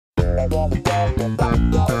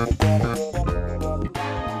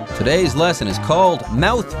Today's lesson is called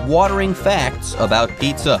Mouth-Watering Facts About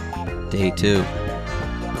Pizza, Day 2.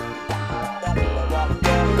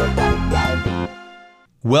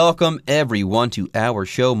 Welcome, everyone, to our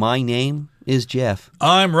show. My name is Jeff.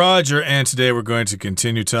 I'm Roger, and today we're going to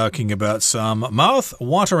continue talking about some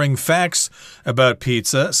mouth-watering facts about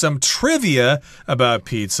pizza, some trivia about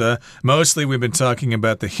pizza. Mostly we've been talking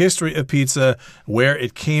about the history of pizza, where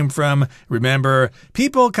it came from. Remember,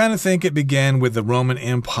 people kind of think it began with the Roman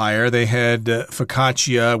Empire. They had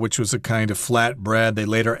focaccia, which was a kind of flat bread. They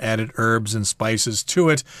later added herbs and spices to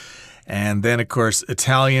it. And then, of course,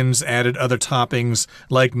 Italians added other toppings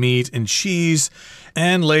like meat and cheese.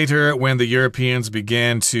 And later, when the Europeans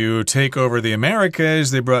began to take over the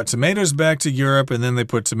Americas, they brought tomatoes back to Europe, and then they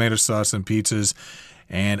put tomato sauce on pizzas.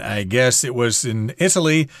 And I guess it was in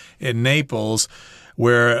Italy, in Naples,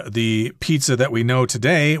 where the pizza that we know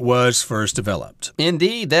today was first developed.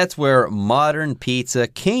 Indeed, that's where modern pizza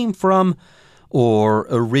came from. Or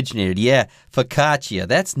originated. Yeah, focaccia.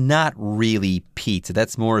 That's not really pizza.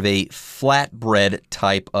 That's more of a flatbread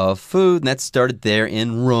type of food. And that started there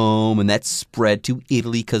in Rome. And that spread to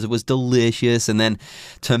Italy because it was delicious. And then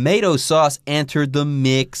tomato sauce entered the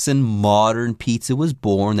mix and modern pizza was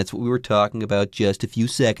born. That's what we were talking about just a few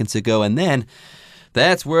seconds ago. And then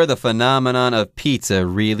that's where the phenomenon of pizza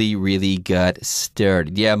really got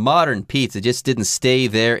started. Yeah, modern pizza just didn't stay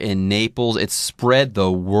there in Naples. It spread the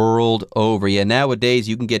world over. Yeah, nowadays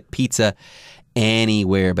you can get pizza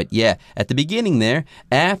anywhere. But yeah, at the beginning there,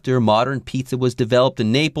 after modern pizza was developed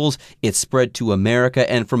in Naples, it spread to America.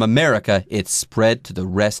 And from America, it spread to the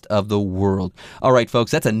rest of the world. All right,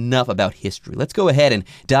 folks, that's enough about history. Let's go ahead and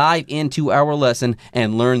dive into our lesson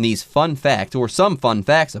and learn these fun facts, or some fun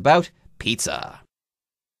facts about pizza.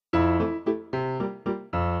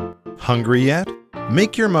 Hungry yet?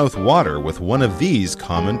 Make your mouth water with one of these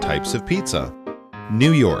common types of pizza.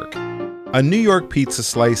 New York. A New York pizza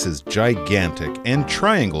slice is gigantic and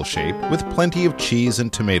triangle-shaped with plenty of cheese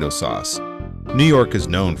and tomato sauce. New York is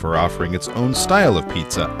known for offering its own style of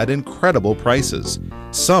pizza at incredible prices,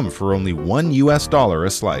 some for only $1 a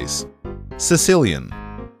slice. Sicilian.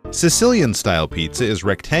 Sicilian-style pizza is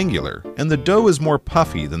rectangular, and the dough is more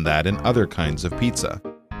puffy than that in other kinds of pizza.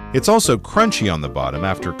 It's also crunchy on the bottom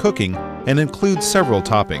after cooking and includes several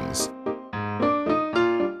toppings.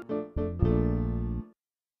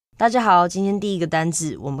 大家好，今天第一个单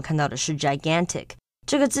字我们看到的是 gigantic。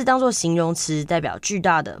这个字当作形容词，代表巨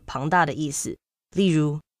大的、庞大的意思。例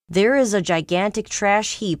如 There is a gigantic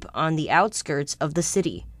trash heap on the outskirts of the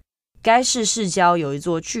city. 该市市郊有一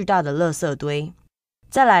座巨大的垃圾堆。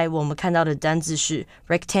再来，我们看到的单字是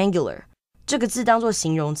rectangular。这个字当作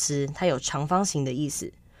形容词，它有长方形的意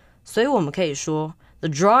思。所以我们可以说 The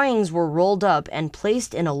drawings were rolled up and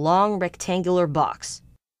placed in a long rectangular box.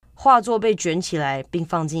 画作被卷起来并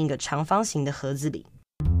放进一个长方形的盒子里。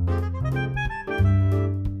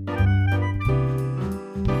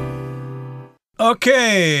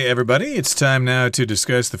Okay, everybody, it's time now to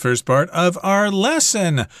discuss the first part of our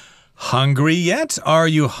lesson. Hungry yet? Are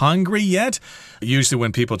you hungry yet? Usually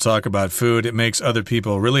when people talk about food, it makes other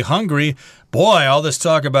people really hungry. Boy, all this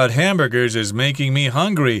talk about hamburgers is making me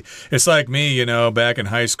hungry. It's like me, you know, back in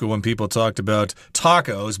high school when people talked about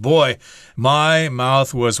tacos. Boy, my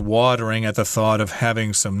mouth was watering at the thought of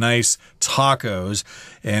having some nice tacos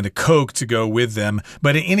and a Coke to go with them.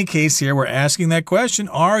 But in any case here, we're asking that question,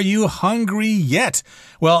 are you hungry yet?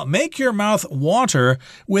 Well, make your mouth water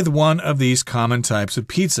with one of these common types of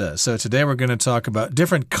pizza. So today we're going to talk about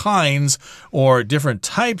different kinds or different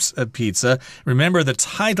types of pizza. Remember, the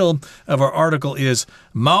title of our article is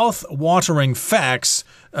Mouth-Watering Facts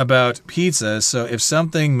About Pizza. So if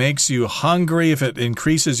something makes you hungry, if it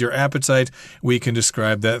increases your appetite, we can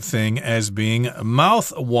describe that thing as being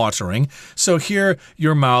mouth-watering. So here,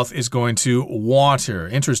 your mouth is going to water.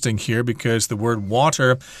 Interesting here because the word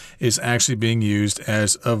water is actually being used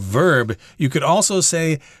as a verb. You could also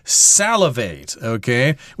say salivate,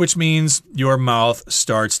 okay? Which means your mouth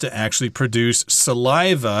starts to actually produce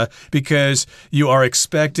saliva because you are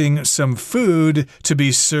expecting some food to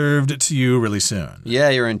be served to you really soon. Yeah,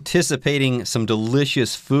 you're anticipating some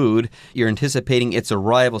delicious food. You're anticipating its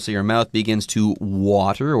arrival, so your mouth begins to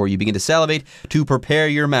water, or you begin to salivate to prepare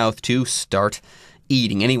your mouth to start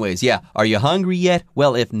eating. Anyways, yeah, are you hungry yet?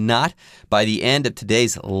 Well, if not, by the end of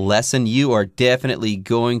today's lesson, you are definitely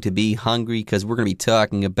going to be hungry because we're going to be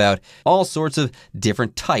talking about all sorts of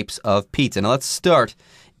different types of pizza. Now, let's start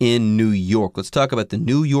in New York. Let's talk about the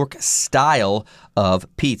New York style of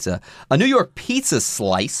pizza. A New York pizza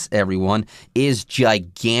slice, everyone, is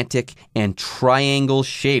gigantic and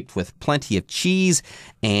triangle-shaped with plenty of cheese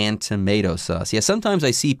and tomato sauce. Yeah, sometimes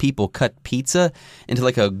I see people cut pizza into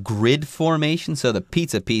like a grid formation, so the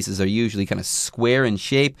pizza pieces are usually kind of square in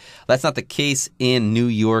shape. That's not the case in New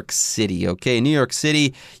York City, okay? In New York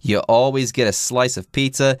City, you always get a slice of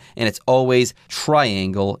pizza, and it's always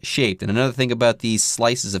triangle shaped. And another thing about these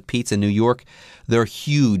slices of pizza in New York, they're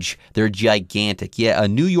huge. They're gigantic. Yeah, a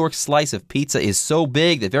New York slice of pizza is so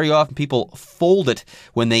big that very often people fold it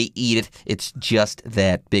when they eat it. It's just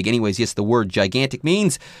that big. Anyways, yes, the word gigantic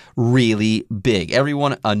means really big.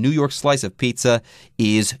 Everyone, a New York slice of pizza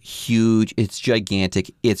is huge. It's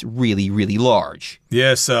gigantic. It's really, really large.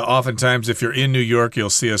 Yes, oftentimes if you're in New York, you'll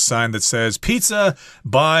see a sign that says pizza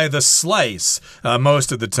by the slice.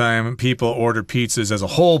 Most of the time, people order pizzas as a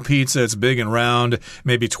whole pizza. It's big and round,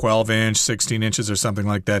 maybe 12-inch, 16 inches or something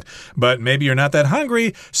like that. But maybe you're not that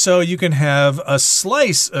hungry, so you can have a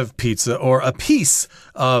slice of pizza or a piece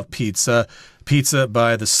of pizza. Pizza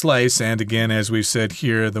by the slice. And again, as we've said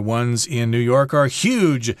here, the ones in New York are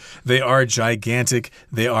huge. They are gigantic.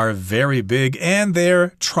 They are very big, and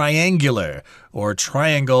they're triangular or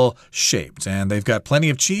triangle shaped. And they've got plenty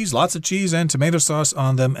of cheese, lots of cheese and tomato sauce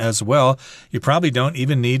on them as well. You probably don't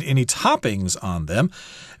even need any toppings on them.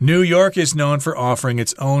 New York is known for offering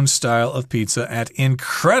its own style of pizza at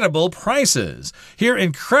incredible prices. Here,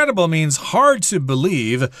 incredible means hard to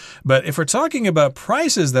believe, but if we're talking about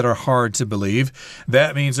prices that are hard to believe,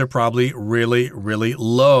 that means they're probably really, really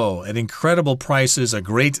low. At incredible prices, a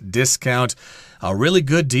great discount, a really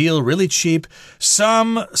good deal, really cheap.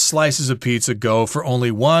 Some slices of pizza go for only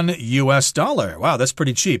 $1. Wow, that's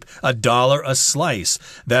pretty cheap. $1 a slice.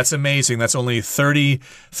 That's amazing. That's only 32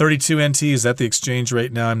 NT. Is that the exchange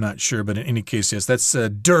rate now? I'm not sure, but in any case, yes, that's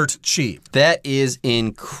dirt cheap. That is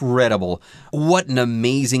incredible. What an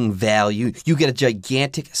amazing value. You get a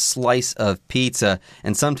gigantic slice of pizza,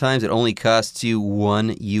 and sometimes it only costs you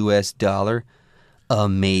 $1.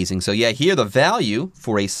 Amazing. So yeah, here the value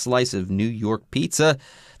for a slice of New York pizza,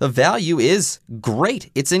 the value is great.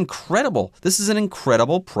 It's incredible. This is an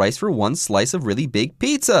incredible price for one slice of really big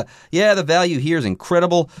pizza. Yeah, the value here is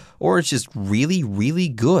incredible, or it's just really, really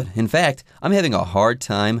good. In fact, I'm having a hard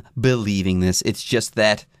time believing this. It's just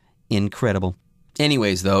that incredible.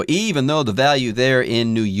 Anyways, though, even though the value there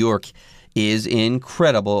in New York is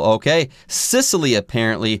incredible, okay, Sicily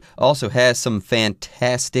apparently also has some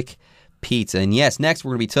fantastic pizza. And yes, next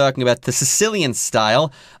we're going to be talking about the Sicilian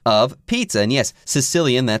style of pizza. And yes,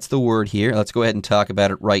 Sicilian, that's the word here. Let's go ahead and talk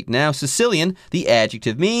about it right now. Sicilian, the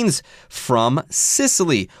adjective, means from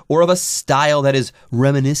Sicily, or of a style that is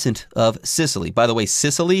reminiscent of Sicily. By the way,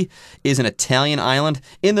 Sicily is an Italian island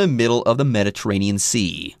in the middle of the Mediterranean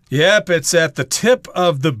Sea. Yep, it's at the tip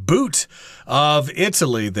of the boot of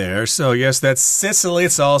Italy there. So yes, that's Sicily.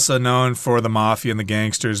 It's also known for the mafia and the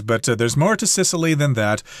gangsters, but there's more to Sicily than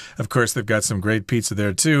that. Of course, they've got some great pizza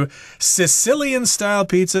there too. Sicilian-style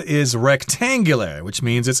pizza is rectangular, which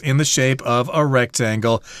means it's in the shape of a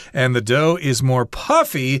rectangle, and the dough is more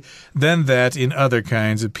puffy than that in other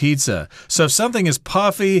kinds of pizza. So if something is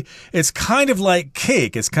puffy, it's kind of like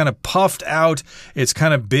cake. It's kind of puffed out. It's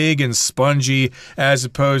kind of big and spongy, as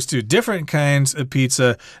opposed to different kinds of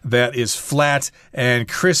pizza that is flat and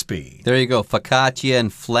crispy. There you go, focaccia and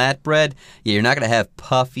flatbread. Yeah, you're not going to have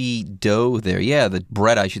puffy dough there. Yeah, the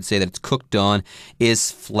bread, I should say, that it's cooked on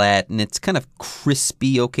is flat and it's kind of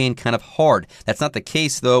crispy, okay, and kind of hard. That's not the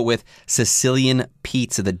case, though, with Sicilian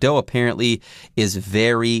pizza. The dough apparently is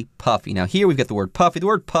very puffy. Now, here we've got the word puffy. The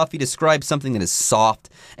word puffy describes something that is soft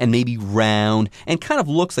and maybe round and kind of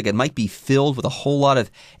looks like it might be filled with a whole lot of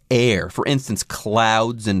air. For instance,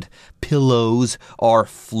 clouds and pillows are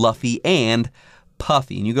fluffy and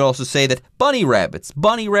puffy. And you could also say that bunny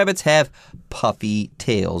rabbits have puffy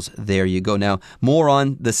tails. There you go. Now, more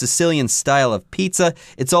on the Sicilian style of pizza.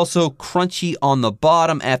 It's also crunchy on the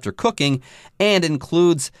bottom after cooking and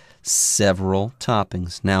includes several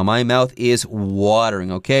toppings. Now, my mouth is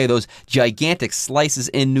watering, okay? Those gigantic slices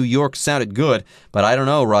in New York sounded good, but I don't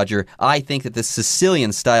know, Roger. I think that the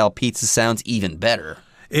Sicilian style pizza sounds even better.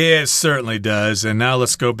 It certainly does. And now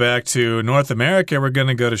let's go back to North America. We're going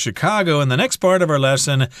to go to Chicago. In the next part of our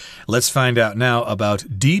lesson, let's find out now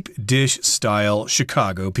about deep dish style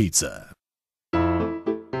Chicago pizza.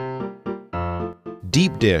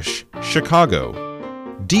 Deep dish, Chicago.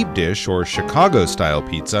 Deep dish or Chicago style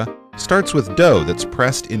pizza starts with dough that's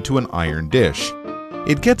pressed into an iron dish.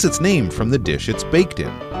 It gets its name from the dish it's baked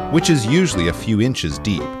in, which is usually a few inches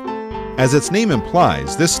deep. As its name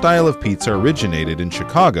implies, this style of pizza originated in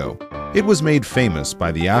Chicago. It was made famous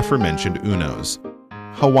by the aforementioned Unos.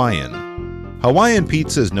 Hawaiian. Hawaiian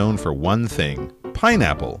pizza is known for one thing: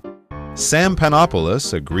 pineapple. Sam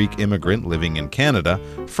Panopoulos, a Greek immigrant living in Canada,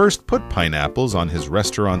 first put pineapples on his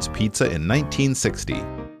restaurant's pizza in 1960.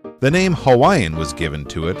 The name Hawaiian was given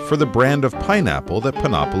to it for the brand of pineapple that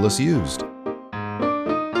Panopoulos used.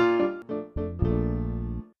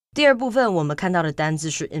 第二部分我们看到的单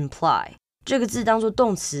字是 imply， 这个字当作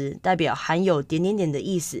动词，代表含有点点点的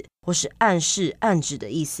意思，或是暗示、暗指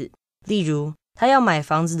的意思。例如，他要买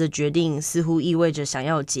房子的决定似乎意味着想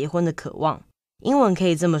要结婚的渴望。英文可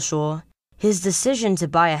以这么说 His decision to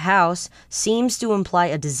buy a house seems to imply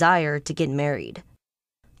a desire to get married.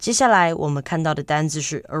 接下来我们看到的单字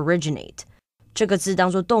是 originate， 这个字当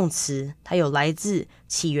作动词，它有来自、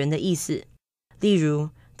起源的意思。例如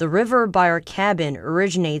The river by our cabin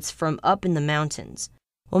originates from up in the mountains.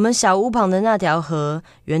 我们小屋旁的那条河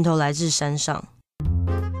源头来自山上。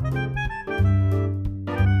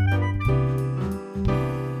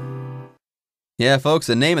Yeah, folks,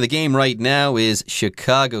 the name of the game right now is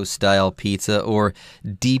Chicago-style pizza or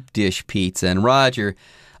deep dish pizza. And Roger,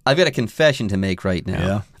 I've got a confession to make right now.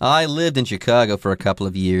 Yeah? I lived in Chicago for a couple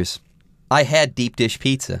of years. I had deep dish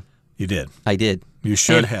pizza. You did? I did. You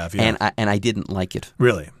should have, yeah. And I didn't like it.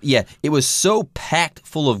 Really? Yeah, it was so packed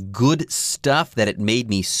full of good stuff that it made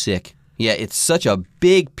me sick. Yeah, it's such a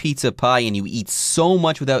big pizza pie and you eat so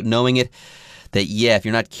much without knowing it that, yeah, if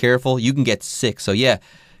you're not careful, you can get sick. So, yeah,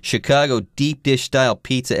 Chicago deep dish style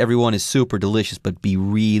pizza, everyone is super delicious, but be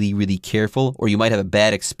really, really careful or you might have a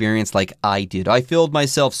bad experience like I did. I filled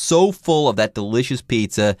myself so full of that delicious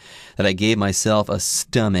pizza that I gave myself a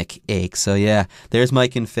stomach ache. So yeah, there's my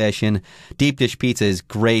confession. Deep dish pizza is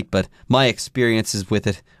great, but my experiences with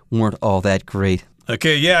it weren't all that great.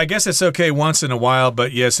 Okay, yeah, I guess it's okay once in a while,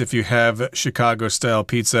 but yes, if you have Chicago-style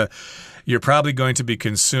pizza, you're probably going to be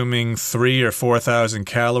consuming 3,000 or 4,000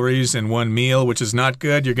 calories in one meal, which is not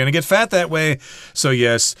good. You're going to get fat that way. So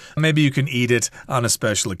yes, maybe you can eat it on a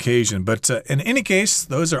special occasion. But in any case,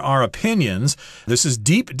 those are our opinions. This is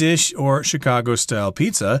deep dish or Chicago-style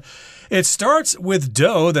pizza. It starts with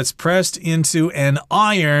dough that's pressed into an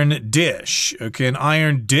iron dish. Okay, an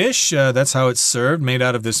iron dish, that's how it's served, made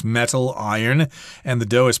out of this metal iron. And the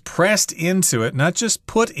dough is pressed into it, not just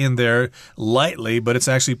put in there lightly, but it's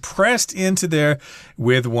actually pressed into there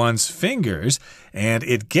with one's fingers. And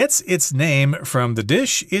it gets its name from the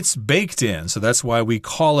dish it's baked in. So that's why we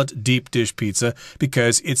call it deep dish pizza,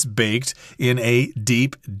 because it's baked in a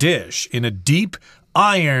deep dish, in a deep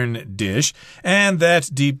iron dish, and that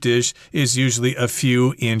deep dish is usually a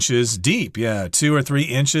few inches deep. Yeah, 2 or 3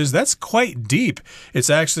 inches. That's quite deep. It's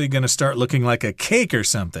actually going to start looking like a cake or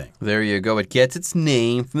something. There you go. It gets its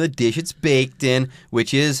name from the dish it's baked in,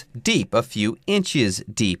 which is deep, a few inches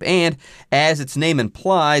deep. And as its name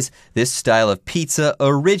implies, this style of pizza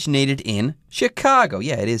originated in Chicago.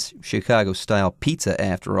 Yeah, it is Chicago-style pizza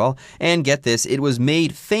after all. And get this, it was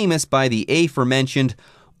made famous by the aforementioned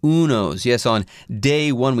Uno's. Yes, on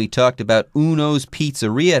day one we talked about Uno's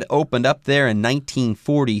Pizzeria. It opened up there in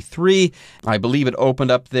 1943. I believe it opened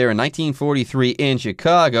up there in 1943 in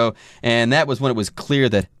Chicago, and that was when it was clear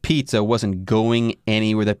that pizza wasn't going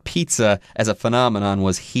anywhere. That pizza as a phenomenon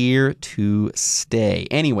was here to stay.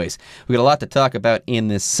 Anyways, we got a lot to talk about in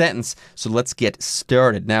this sentence, so let's get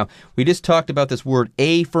started. Now, we just talked about this word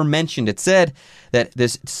aforementioned. It said that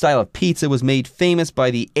this style of pizza was made famous by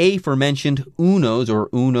the aforementioned Uno's or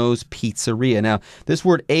Uno's Pizzeria. Now, this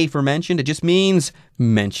word aforementioned, it just means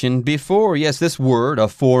mentioned before. Yes, this word,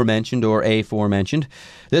 aforementioned or aforementioned,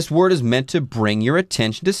 this word is meant to bring your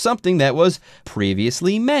attention to something that was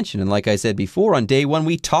previously mentioned. And like I said before, on day one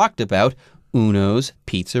we talked about Uno's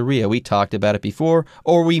Pizzeria. We talked about it before,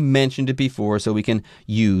 or we mentioned it before, so we can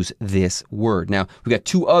use this word. Now, we've got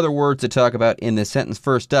 2 other words to talk about in this sentence.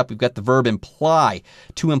 First up, we've got the verb imply.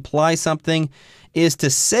 To imply something is to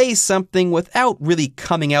say something without really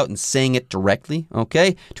coming out and saying it directly,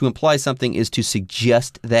 okay? To imply something is to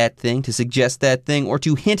suggest that thing, or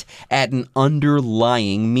to hint at an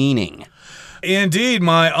underlying meaning. Indeed,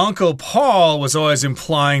 my Uncle Paul was always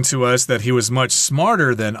implying to us that he was much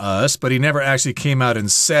smarter than us, but he never actually came out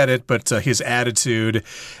and said it, but his attitude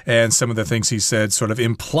and some of the things he said sort of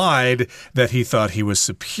implied that he thought he was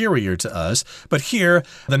superior to us. But here,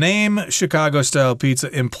 the name Chicago-style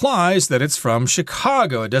pizza implies that it's from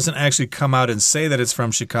Chicago. It doesn't actually come out and say that it's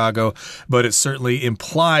from Chicago, but it certainly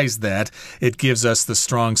implies that. It gives us the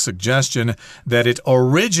strong suggestion that it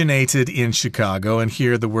originated in Chicago, and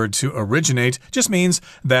here the word to originate just means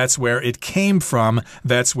that's where it came from.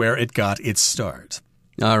 That's where it got its start.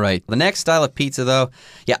 All right. The next style of pizza, though,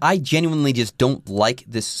 yeah, I genuinely just don't like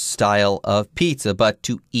this style of pizza, but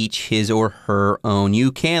to each his or her own.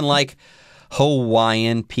 You can like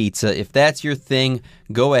Hawaiian pizza. If that's your thing,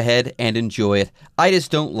 go ahead and enjoy it. I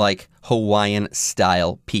just don't like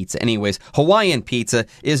Hawaiian-style pizza. Anyways, Hawaiian pizza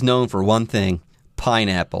is known for one thing,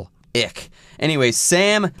 pineapple. Ick. Anyway,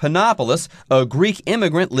 Sam Panopoulos, a Greek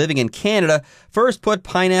immigrant living in Canada, first put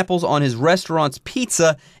pineapples on his restaurant's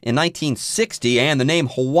pizza in 1960, and the name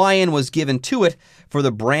Hawaiian was given to it for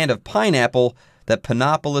the brand of pineapple that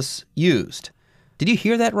Panopoulos used. Did you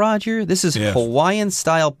hear that, Roger? This is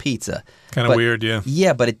Hawaiian-style pizza. Kind of weird, yeah.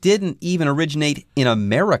 Yeah, but it didn't even originate in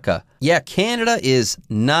America. Yeah, Canada is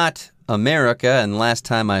not America, and last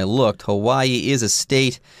time I looked, Hawaii is a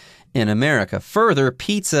state in America. Further,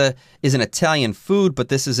 pizza is an Italian food, but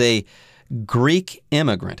this is a Greek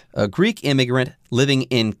immigrant living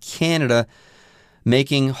in Canada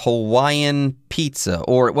making Hawaiian pizza.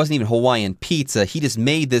 Or it wasn't even Hawaiian pizza. He just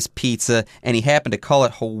made this pizza, and he happened to call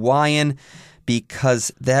it Hawaiian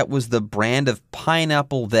because that was the brand of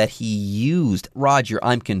pineapple that he used. Roger,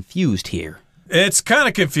 I'm confused here. It's kind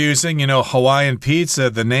of confusing. You know, Hawaiian pizza,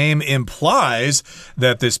 the name implies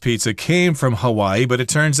that this pizza came from Hawaii, but it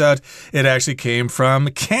turns out it actually came from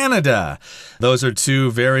Canada. Those are two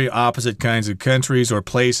very opposite kinds of countries or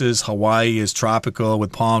places. Hawaii is tropical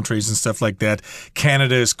with palm trees and stuff like that.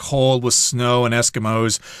 Canada is cold with snow and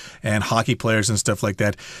Eskimos and hockey players and stuff like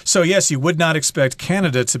that. So yes, you would not expect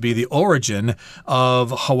Canada to be the origin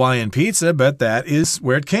of Hawaiian pizza, but that is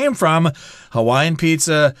where it came from. Hawaiian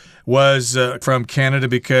pizza was from Canada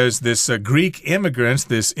because this Greek immigrant,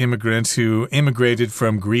 who immigrated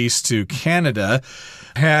from Greece to Canada,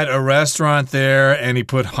 had a restaurant there, and he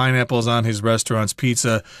put pineapples on his restaurant's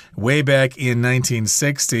pizza way back in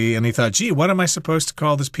 1960, and he thought, gee, what am I supposed to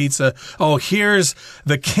call this pizza? Oh, here's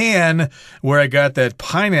the can where I got that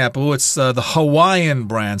pineapple. It's the Hawaiian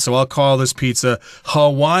brand, so I'll call this pizza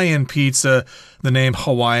Hawaiian pizza. The name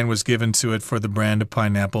Hawaiian was given to it for the brand of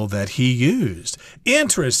pineapple that he used.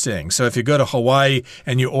 Interesting. So if you go to Hawaii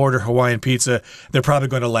and you order Hawaiian pizza, they're probably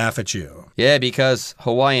going to laugh at you. Yeah, because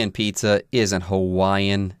Hawaiian pizza isn't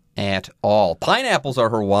Hawaiian at all. Pineapples are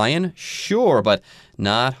Hawaiian, sure, but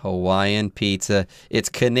not Hawaiian pizza. It's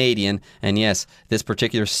Canadian. And yes, this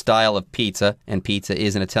particular style of pizza, and pizza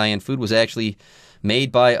is an Italian food, was actually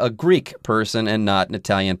made by a Greek person and not an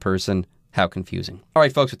Italian person. How confusing. All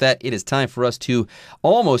right, folks, with that, it is time for us to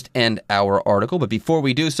almost end our article. But before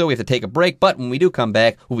we do so, we have to take a break. But when we do come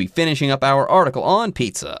back, we'll be finishing up our article on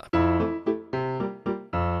pizza.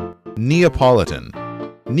 Neapolitan.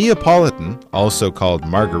 Neapolitan, also called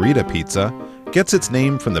margherita pizza, gets its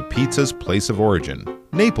name from the pizza's place of origin,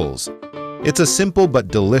 Naples. It's a simple but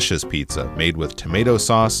delicious pizza made with tomato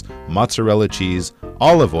sauce, mozzarella cheese,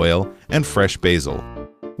 olive oil, and fresh basil.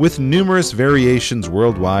 With numerous variations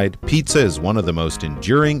worldwide, pizza is one of the most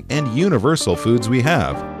enduring and universal foods we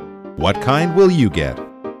have. What kind will you get?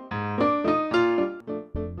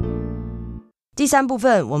 第三部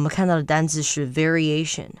分我们看到的单字是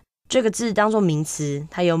variation。这个字当作名词，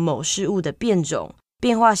它有某事物的变种、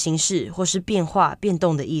变化形式或是变化、变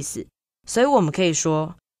动的意思。所以我们可以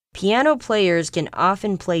说 Piano players can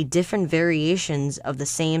often play different variations of the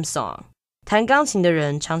same song. 弹钢琴的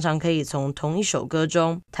人常常可以从同一首歌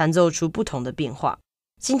中弹奏出不同的变化。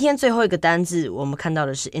今天最后一个单字我们看到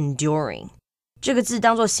的是 enduring。这个字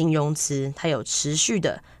当作形容词，它有持续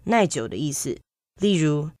的、耐久的意思。例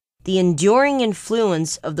如 The enduring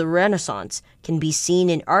influence of the Renaissance can be seen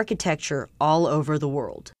in architecture all over the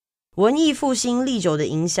world. 文艺复兴历久的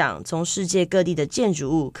影响从世界各地的建筑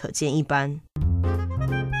物可见一斑。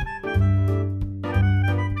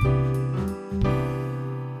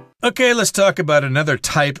Okay, let's talk about another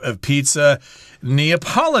type of pizza,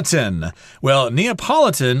 Neapolitan. Well,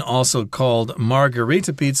 Neapolitan, also called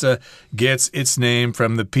margherita pizza, gets its name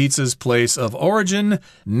from the pizza's place of origin,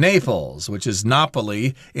 Naples, which is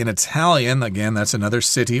Napoli in Italian. Again, that's another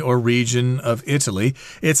city or region of Italy.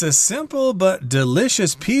 It's a simple but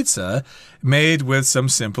delicious pizza made with some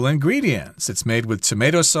simple ingredients. It's made with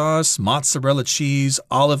tomato sauce, mozzarella cheese,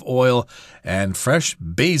 olive oil, and fresh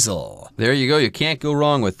basil. There you go. You can't go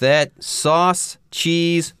wrong with that. Sauce,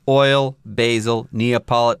 cheese, oil, basil,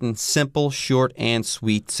 Neapolitan. Simple, short, and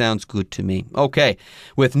sweet. Sounds good to me. Okay.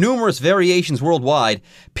 With numerous variations worldwide,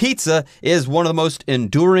 pizza is one of the most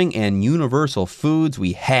enduring and universal foods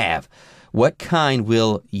we have. What kind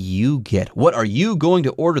will you get? What are you going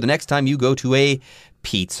to order the next time you go to a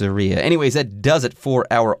pizzeria. Anyways, that does it for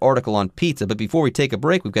our article on pizza. But before we take a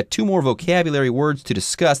break, we've got two more vocabulary words to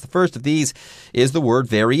discuss. The first of these is the word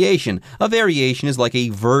variation. A variation is like a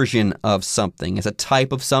version of something. It's a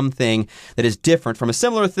type of something that is different from a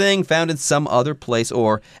similar thing found in some other place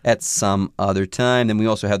or at some other time. Then we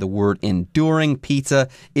also have the word enduring. Pizza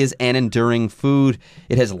is an enduring food.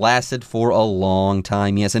 It has lasted for a long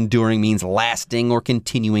time. Yes, enduring means lasting or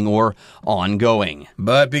continuing or ongoing.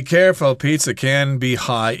 But be careful, pizza can be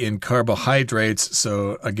high in carbohydrates,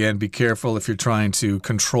 so again, be careful if you're trying to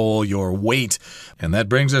control your weight. And that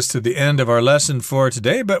brings us to the end of our lesson for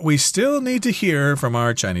today, but we still need to hear from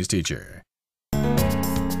our Chinese teacher.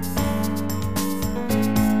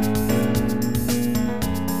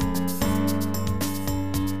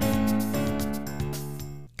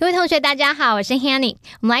 各位同学大家好，我是 Hanny。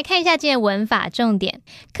 我们来看一下今天的文法重点。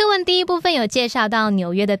课文第一部分有介绍到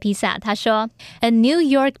纽约的披萨，他说 A New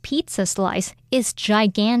York pizza slice is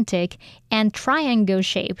gigantic and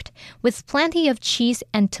triangle-shaped with plenty of cheese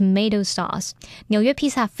and tomato sauce. 纽约披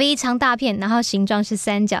萨非常大片，然后形状是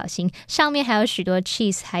三角形，上面还有许多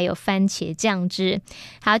cheese 还有番茄酱汁。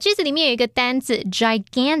好，句子里面有一个单字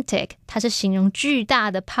gigantic， 它是形容巨大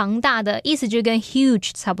的、庞大的，意思就跟 huge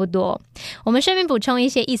差不多。我们顺便补充一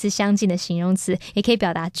些意思相近的形容词，也可以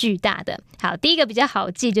表达巨大的。好，第一个比较好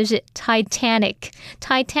记就是 Titanic，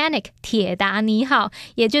 铁达尼号，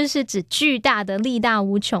也就是指巨大的、力大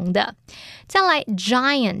无穷的。再来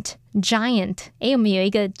Giant， 我们有一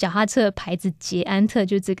个脚踏车的牌子捷安特，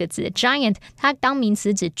就这个字 Giant， 它当名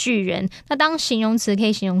词指巨人，那当形容词可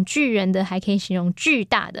以形容巨人的，还可以形容巨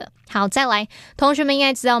大的。好，再来，同学们应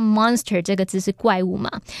该知道 Monster 这个字是怪物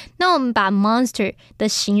嘛？那我们把 Monster 的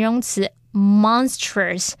形容词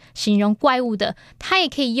monstrous 形容怪物的，它也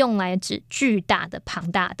可以用来指巨大的、庞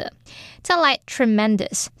大的。再来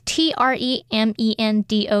tremendous，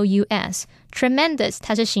 Tremendous， tremendous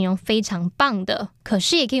它是形容非常棒的，可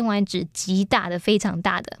是也可以用来指极大的、非常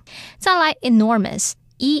大的。再来 enormous，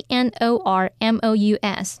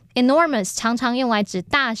 enormous， enormous 常常用来指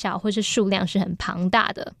大小或是数量是很庞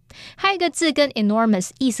大的。还有一个字跟 enormous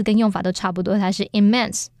意思跟用法都差不多，它是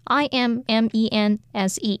immense，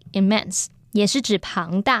 I-M-M-E-N-S-E， immense 也是指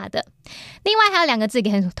庞大的。另外还有两个字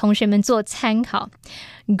给同学们做参考，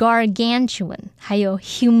 gargantuan 还有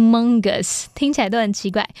humongous， 听起来都很奇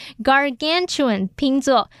怪。 gargantuan 拼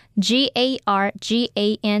作 G-A-R-G-A-N-T-U-A-N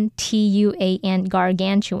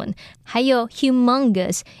gargantuan， 还有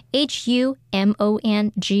humongous H-U-M-O-N-G-O-U-S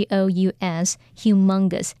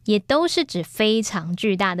humongous 也都是指非常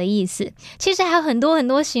巨大的意思。其实还有很多很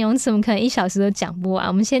多形容词，我们可能1小时都讲不完。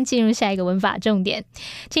我们先进入下一个文法重点，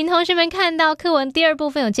请同学们看到课文第二部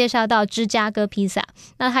分有介绍到芝加哥披萨，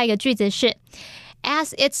那它一个句子是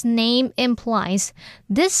As its name implies,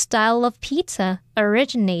 this style of pizza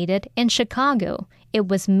originated in Chicago. It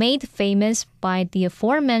was made famous by the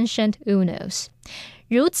aforementioned Unos.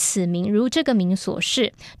 如此名，如这个名所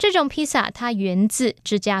示，这种披萨它源自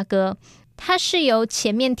芝加哥，它是由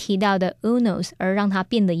前面提到的 Unos 而让它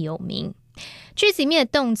变得有名。句子里面的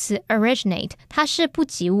动词 originate 它是不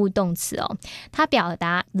及物动词哦，它表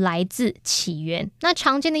达来自、起源。那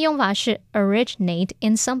常见的用法是 originate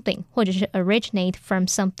in something 或者是 originate from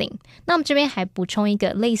something。那我们这边还补充一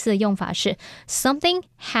个类似的用法是 something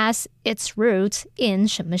has its roots in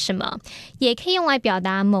什么什么，也可以用来表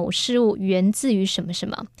达某事物源自于什么什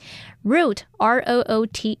么。Root,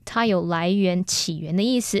 R-O-O-T 它有来源、起源的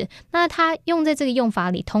意思，那它用在这个用法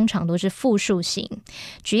里通常都是复数型。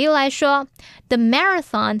举例来说 The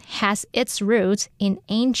marathon has its roots in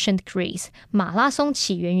ancient Greece. 马拉松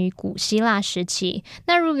起源于古希腊时期。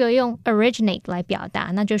那如果用 originate 来表达，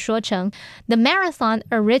那就说成 The marathon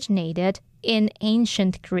originated in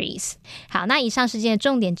ancient Greece. 好，那以上是今天的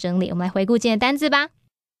重点整理，我们来回顾今天的单字吧。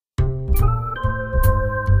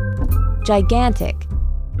Gigantic.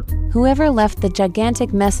 Whoever left the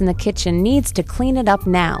gigantic mess in the kitchen needs to clean it up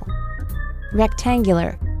now.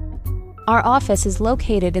 Rectangular. Our office is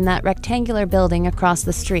located in that rectangular building across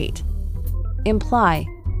the street. Imply.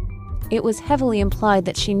 It was heavily implied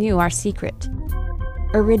that she knew our secret.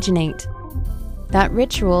 Originate. That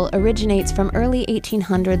ritual originates from early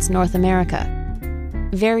 1800s North America.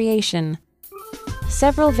 Variation.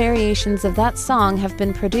 Several variations of that song have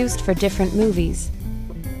been produced for different movies.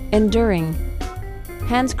 Enduring.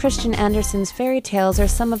 Hans Christian Andersen's fairy tales are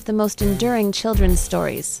some of the most enduring children's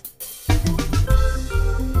stories.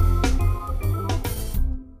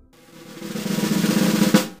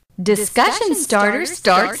 Discussion Starter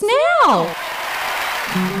starts now!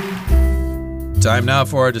 Time now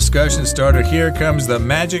for our discussion starter. Here comes the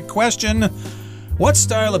magic question. What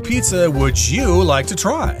style of pizza would you like to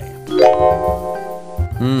try?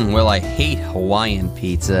 Well, I hate Hawaiian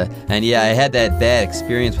pizza. And yeah, I had that bad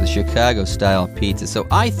experience with Chicago-style pizza. So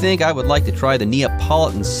I think I would like to try the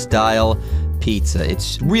Neapolitan-style pizza.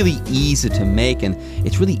 It's really easy to make, and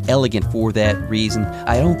it's really elegant for that reason.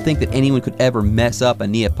 I don't think that anyone could ever mess up a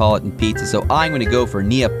Neapolitan pizza, so I'm going to go for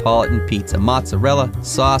Neapolitan pizza. Mozzarella,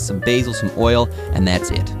 sauce, some basil, some oil, and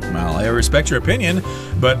that's it. Well, I respect your opinion,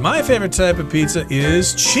 but my favorite type of pizza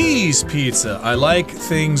is cheese pizza. I like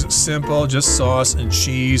things simple, just sauce and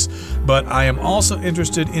cheese, but I am also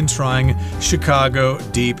interested in trying Chicago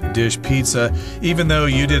deep dish pizza, even though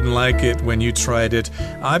you didn't like it when you tried it.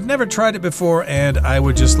 I've never tried it before, and I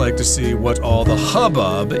would just like to see what all the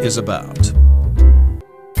hubbub is about.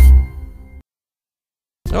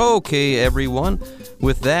 Okay, everyone.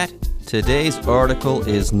 With that, today's article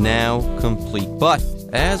is now complete. But,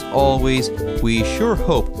 as always, we sure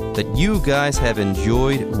hope that you guys have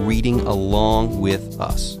enjoyed reading along with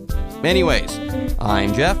us. Anyways,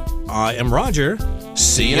 I'm Jeff. I am Roger.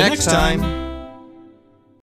 See you next time.